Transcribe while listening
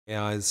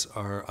AIs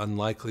are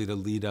unlikely to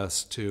lead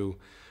us to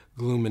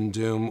gloom and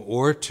doom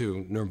or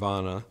to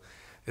nirvana.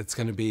 It's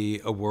going to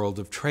be a world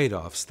of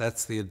trade-offs.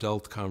 That's the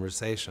adult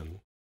conversation.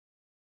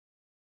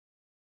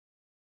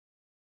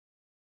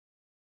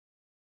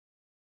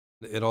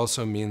 It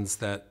also means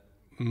that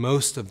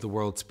most of the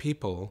world's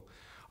people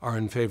are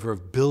in favor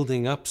of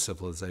building up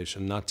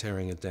civilization, not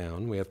tearing it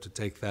down. We have to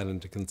take that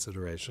into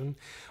consideration.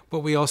 But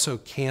we also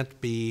can't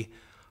be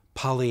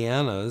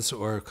Pollyannas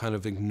or kind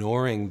of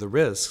ignoring the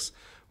risks.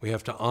 We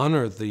have to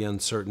honor the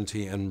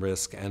uncertainty and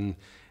risk and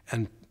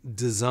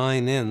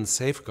design in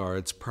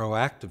safeguards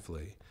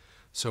proactively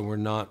so we're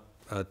not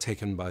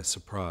taken by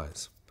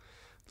surprise.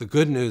 The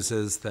good news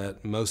is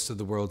that most of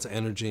the world's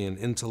energy and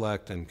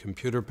intellect and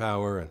computer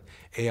power and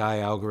AI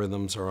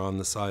algorithms are on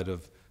the side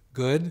of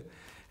good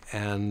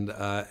and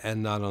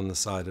not on the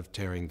side of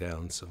tearing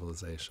down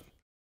civilization.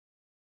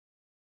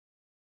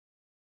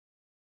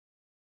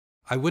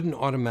 I wouldn't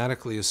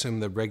automatically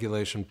assume that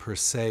regulation per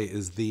se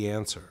is the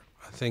answer.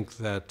 I think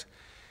that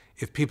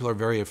if people are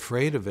very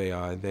afraid of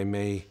AI, they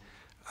may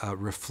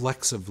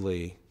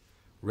reflexively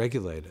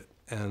regulate it,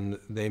 and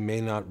they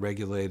may not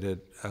regulate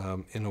it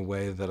in a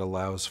way that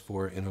allows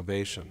for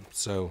innovation.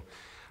 So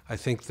I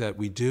think that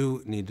we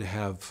do need to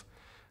have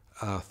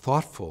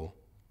thoughtful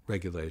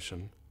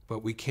regulation,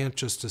 but we can't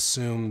just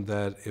assume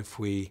that if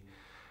we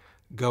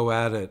go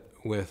at it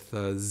with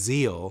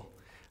zeal,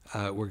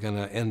 we're going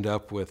to end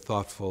up with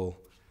thoughtful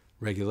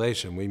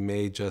regulation. We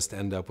may just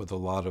end up with a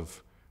lot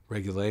of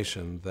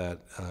regulation that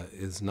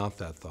is not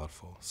that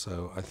thoughtful.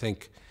 So I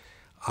think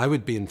I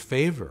would be in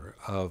favor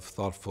of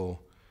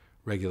thoughtful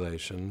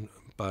regulation,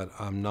 but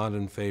I'm not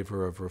in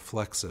favor of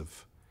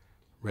reflexive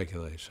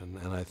regulation.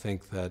 And I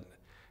think that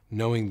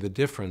knowing the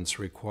difference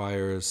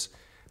requires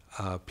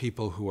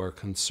people who are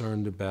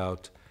concerned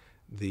about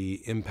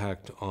the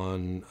impact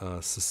on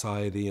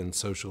society and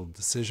social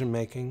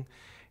decision-making,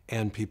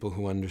 and people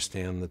who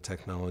understand the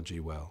technology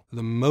well.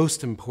 The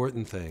most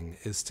important thing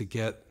is to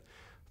get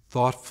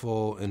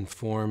thoughtful,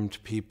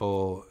 informed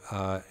people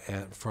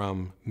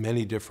from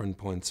many different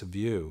points of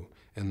view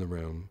in the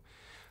room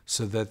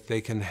so that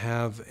they can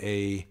have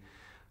a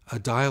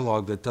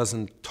dialogue that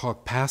doesn't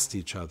talk past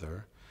each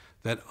other,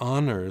 that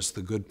honors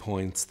the good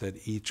points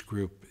that each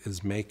group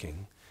is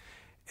making.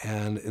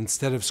 And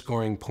instead of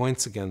scoring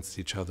points against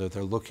each other,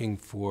 they're looking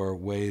for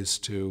ways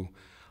to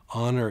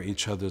honor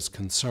each other's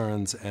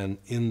concerns and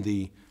in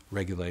the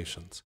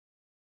regulations.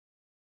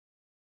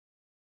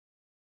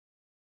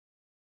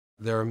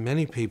 There are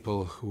many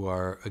people who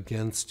are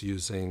against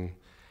using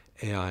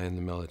AI in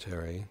the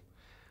military,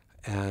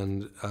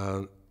 and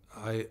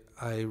I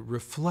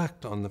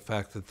reflect on the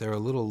fact that they're a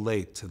little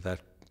late to that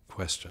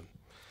question,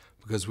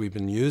 because we've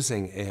been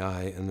using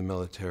AI in the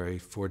military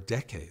for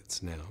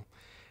decades now.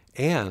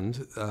 And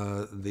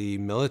the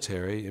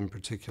military, in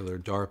particular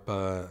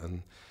DARPA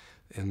and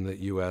in the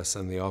US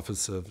and the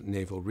Office of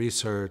Naval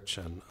Research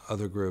and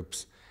other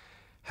groups,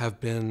 have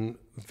been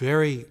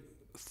very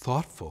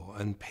thoughtful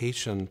and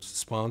patient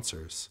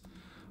sponsors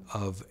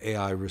of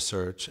AI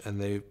research, and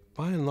they,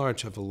 by and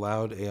large, have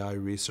allowed AI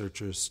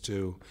researchers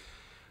to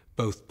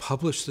both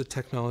publish the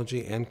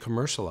technology and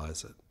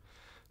commercialize it.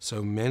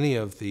 So many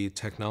of the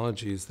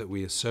technologies that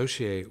we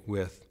associate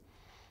with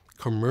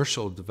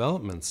commercial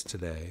developments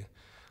today,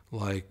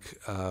 like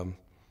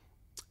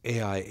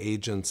AI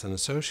agents and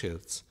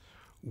associates,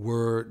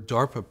 were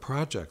DARPA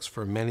projects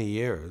for many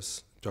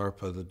years.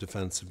 DARPA, the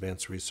Defense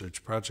Advanced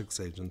Research Projects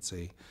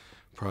Agency,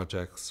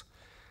 projects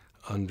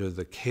under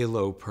the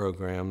CALO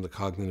program, the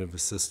cognitive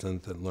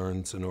assistant that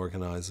learns and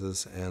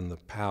organizes, and the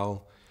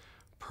PAL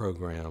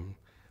program,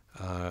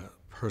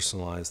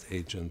 personalized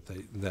agent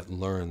that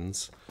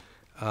learns.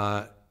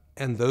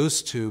 And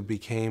those two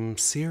became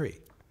Siri.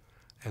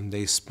 And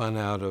they spun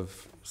out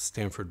of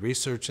Stanford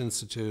Research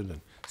Institute,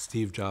 and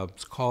Steve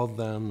Jobs called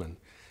them and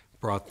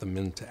brought them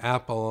into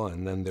Apple,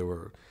 and then there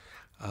were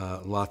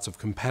lots of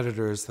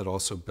competitors that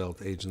also built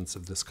agents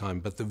of this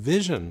kind. But the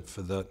vision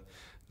for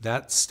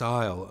that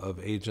style of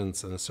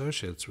agents and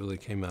associates really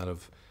came out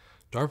of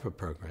DARPA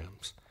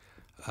programs.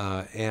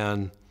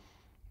 And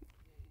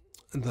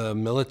the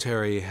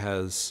military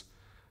has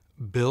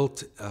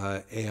built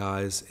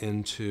AIs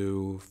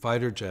into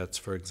fighter jets,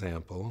 for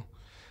example,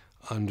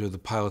 under the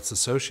Pilot's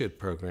Associate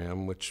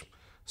Program, which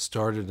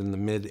started in the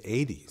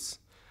mid-'80s.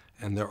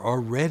 And they're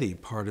already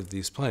part of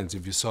these planes.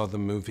 If you saw the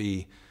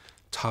movie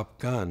Top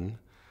Gun,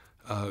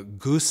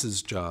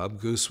 Goose's job,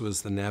 Goose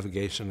was the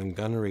navigation and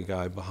gunnery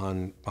guy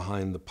behind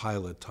the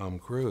pilot, Tom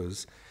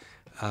Cruise.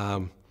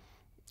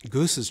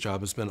 Goose's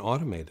job has been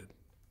automated.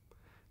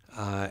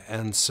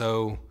 And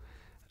so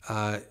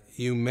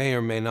you may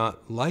or may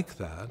not like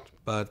that,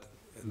 but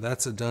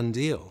that's a done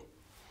deal.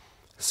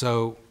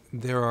 So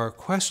there are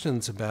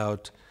questions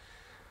about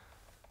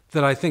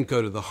that I think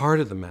go to the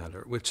heart of the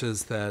matter, which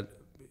is that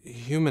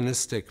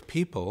humanistic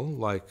people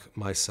like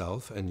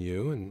myself and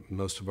you and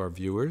most of our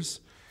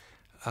viewers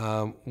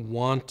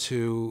want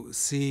to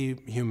see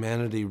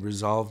humanity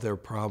resolve their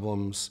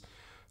problems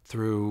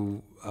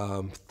through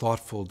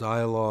thoughtful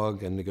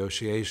dialogue and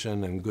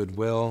negotiation and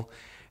goodwill,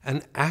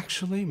 And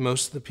actually,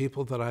 most of the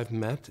people that I've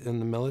met in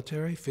the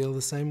military feel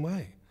the same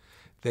way.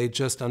 They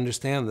just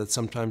understand that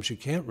sometimes you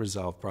can't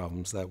resolve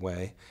problems that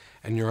way,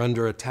 and you're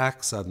under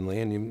attack suddenly,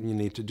 and you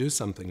need to do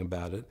something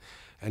about it,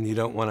 and you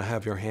don't want to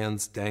have your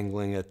hands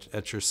dangling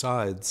at your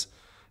sides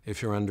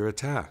if you're under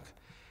attack.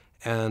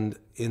 And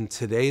in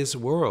today's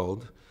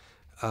world,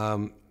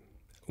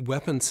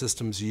 weapon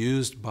systems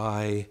used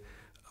by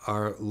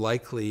our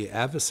likely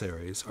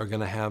adversaries are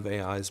going to have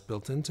AIs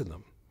built into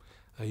them.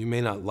 You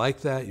may not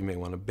like that, you may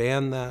want to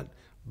ban that,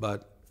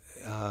 but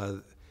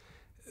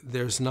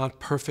there's not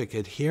perfect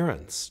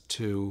adherence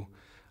to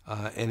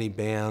any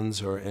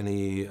bans or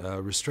any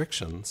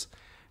restrictions,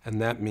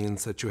 and that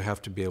means that you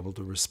have to be able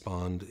to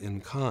respond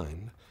in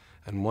kind.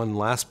 And one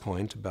last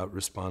point about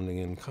responding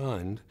in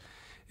kind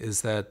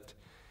is that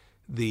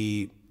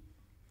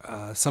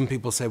some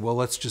people say, well,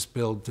 let's just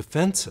build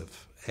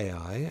defensive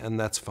AI, and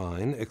that's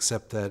fine,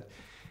 except that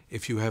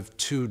if you have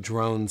two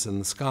drones in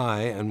the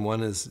sky and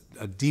one is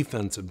a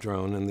defensive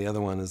drone and the other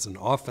one is an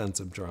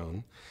offensive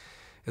drone,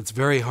 it's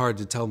very hard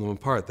to tell them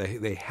apart.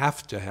 They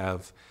have to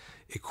have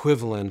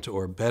equivalent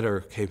or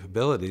better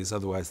capabilities,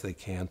 otherwise they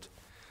can't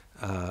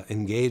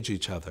engage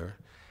each other.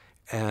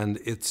 And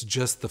it's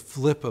just the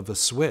flip of a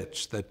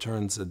switch that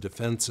turns a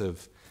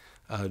defensive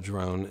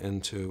drone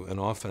into an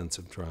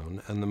offensive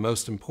drone. And the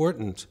most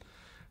important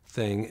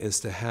thing is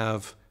to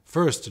have,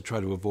 first, to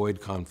try to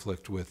avoid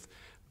conflict with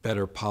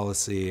better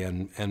policy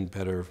and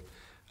better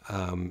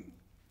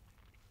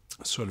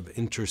sort of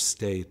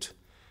interstate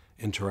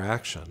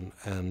interaction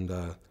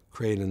and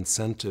create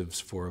incentives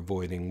for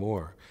avoiding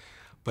war.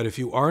 But if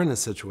you are in a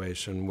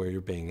situation where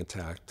you're being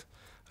attacked,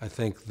 I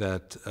think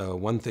that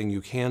one thing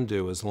you can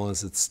do, as long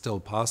as it's still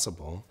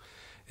possible,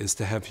 is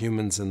to have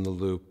humans in the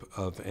loop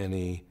of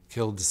any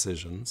kill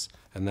decisions,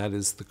 and that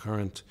is the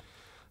current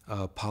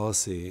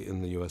policy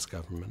in the US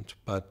government.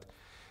 But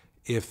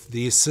if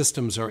these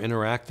systems are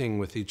interacting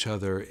with each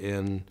other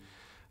in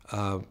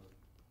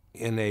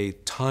a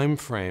time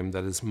frame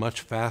that is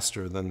much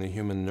faster than the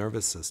human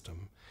nervous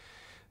system,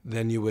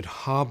 then you would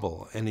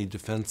hobble any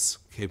defense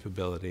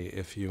capability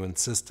if you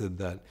insisted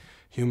that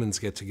humans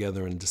get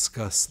together and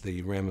discuss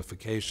the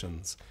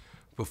ramifications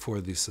before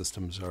these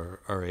systems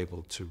are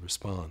able to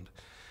respond.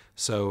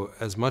 So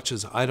as much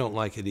as I don't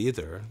like it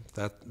either,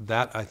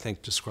 that I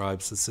think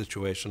describes the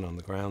situation on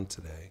the ground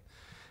today.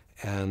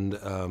 And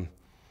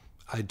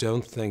I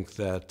don't think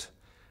that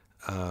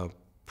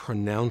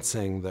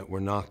pronouncing that we're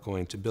not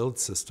going to build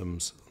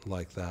systems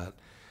like that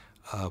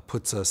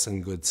puts us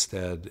in good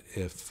stead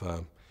if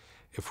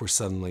we're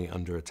suddenly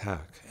under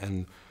attack.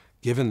 And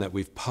given that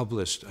we've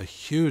published a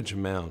huge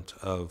amount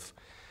of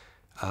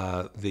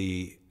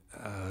the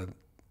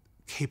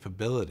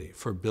capability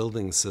for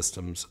building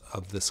systems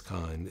of this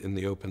kind in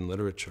the open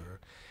literature,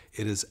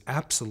 it is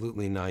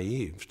absolutely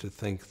naive to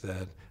think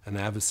that an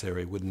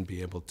adversary wouldn't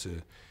be able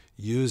to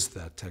use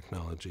that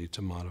technology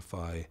to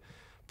modify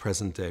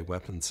present-day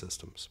weapon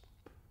systems.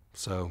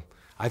 So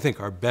I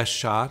think our best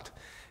shot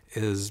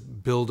is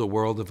build a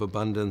world of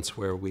abundance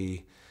where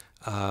we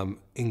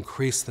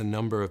increase the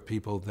number of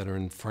people that are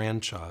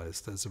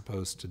enfranchised as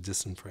opposed to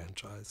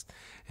disenfranchised,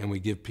 and we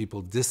give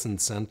people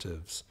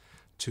disincentives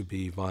to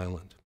be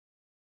violent.